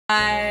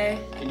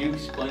Can you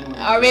explain what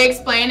Are we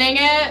explaining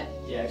it?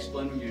 Yeah,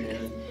 explain what you're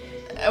doing.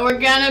 We're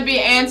gonna be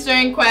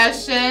answering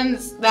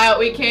questions that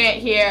we can't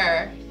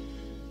hear.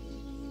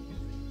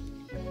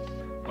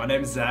 My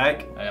name's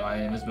Zach. Hey, my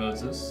name is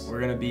Moses.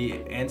 We're gonna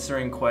be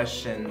answering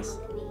questions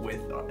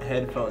with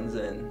headphones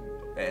in.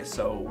 And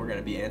so we're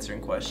gonna be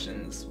answering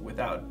questions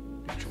without.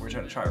 We're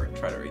trying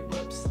to read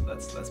lips.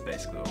 That's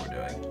basically what we're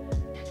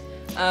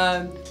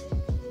doing.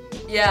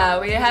 Yeah,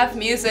 we have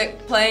music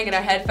playing in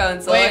our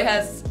headphones. Lloyd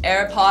has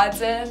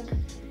AirPods in.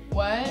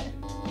 What?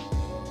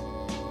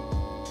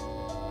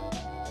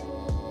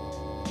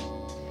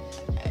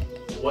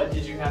 What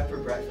did you have for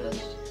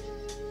breakfast?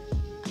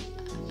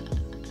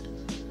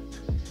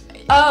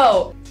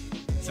 Oh.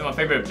 So my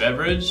favorite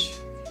beverage?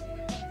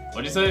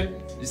 What'd you say?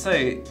 You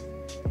say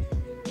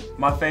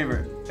my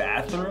favorite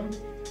bathroom?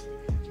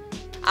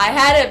 I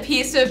had a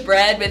piece of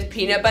bread with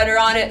peanut butter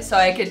on it so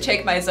I could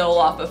take my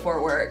Zoloft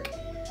before work.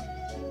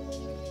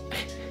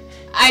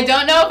 I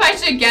don't know if I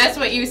should guess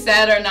what you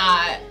said or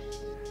not.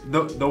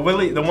 The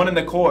one in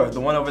the core, the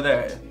one over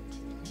there.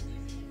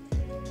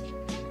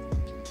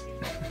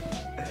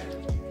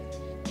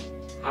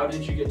 How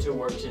did you get to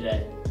work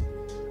today?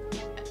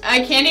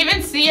 I can't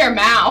even see your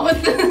mouth.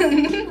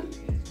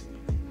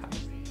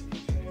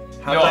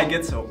 How did I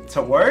get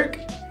to work?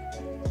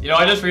 You know,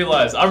 I just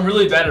realized I'm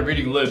really bad at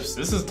reading lips.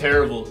 This is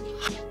terrible.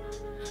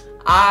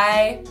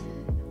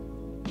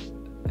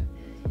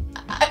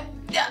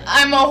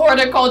 I'm a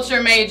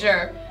horticulture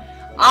major.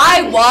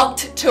 I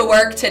walked to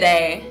work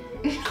today.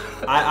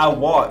 I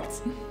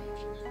walked.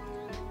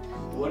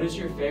 What is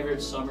your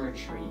favorite summer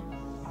treat?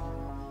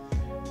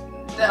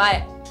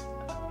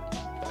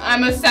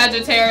 I'm a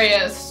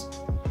Sagittarius.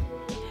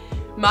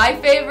 My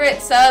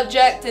favorite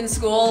subject in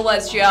school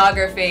was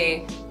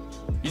geography.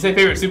 You say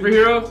favorite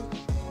superhero?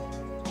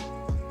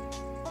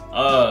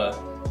 I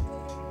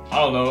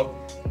don't know.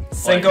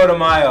 Cinco de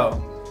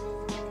Mayo.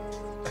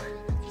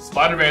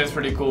 Spider-Man is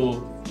pretty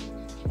cool.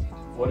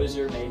 What is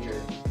your major?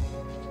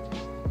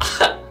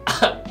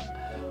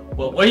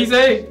 What'd he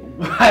say?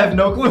 I have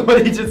no clue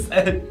what he just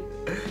said.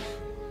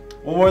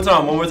 One more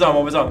time.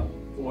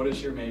 What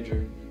is your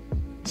major?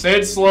 Say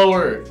it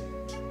slower.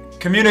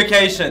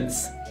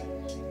 Communications.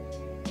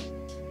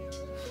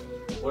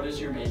 What is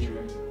your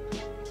major?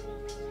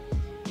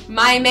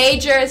 My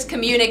major is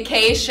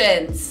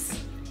communications.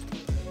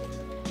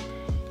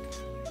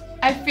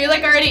 I feel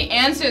like I already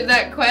answered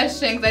that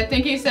question because I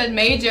think you said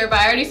major, but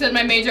I already said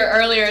my major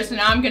earlier, so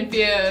now I'm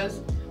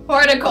confused.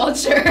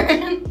 Horticulture.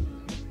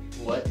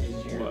 What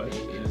is your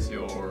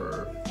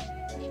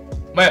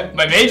major?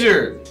 My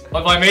major?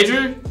 My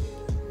major?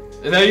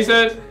 Is that what you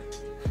said?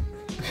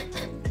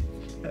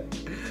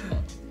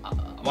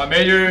 My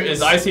major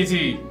is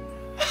ICT.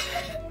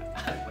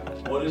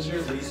 What is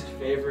your least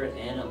favorite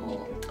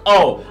animal?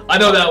 Oh, I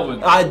know that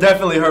one. I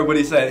definitely heard what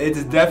he said.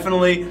 It's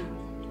definitely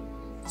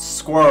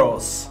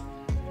squirrels.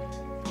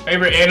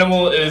 Favorite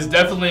animal is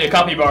definitely a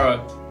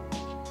capybara.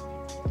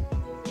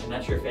 And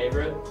that's your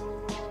favorite?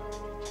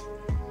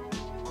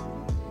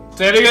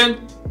 Say it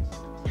again.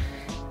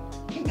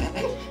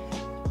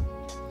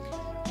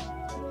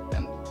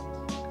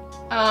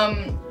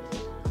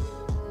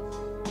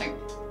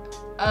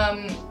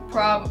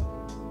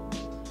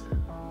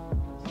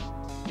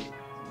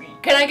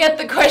 Can I get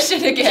the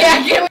question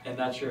again? Yeah, And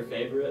that's your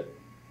favorite?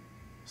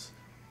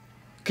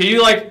 Can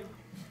you like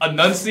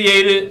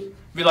enunciate it?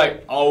 Be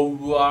like, oh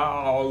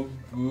wow,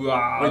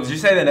 wow. Wait, did you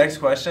say the next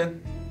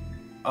question?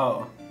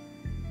 Oh.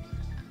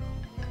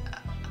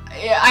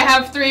 Yeah, I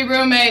have 3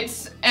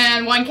 roommates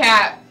and 1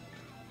 cat.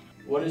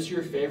 What is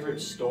your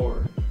favorite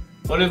store?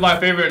 What is my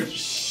favorite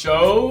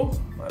show?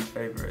 My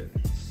favorite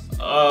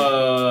story.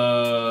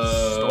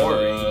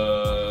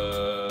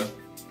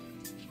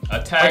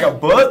 Attack. Like a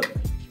book?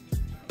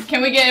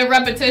 Can we get a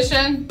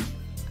repetition?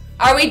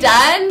 Are we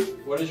done?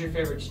 What is your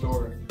favorite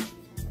store?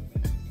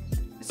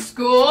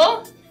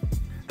 School?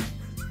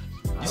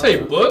 You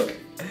say book?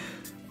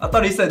 I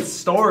thought he said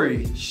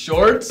story.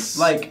 Shorts?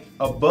 Like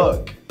a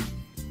book.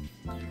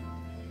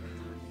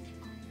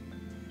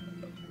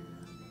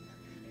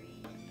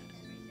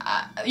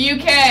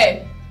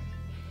 UK.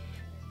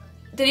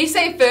 Did he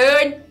say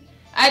food?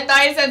 I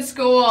thought he said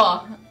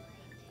school.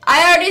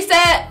 I already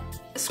said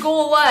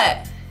school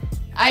what?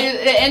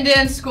 It ended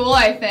in school,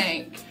 I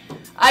think.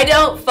 I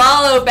don't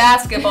follow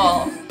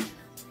basketball.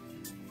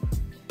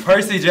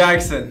 Percy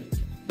Jackson.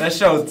 That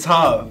show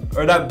tough.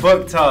 Or that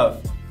book tough.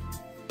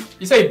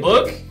 You say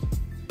book?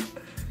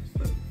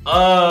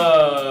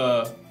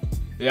 Yeah,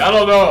 I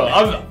don't know.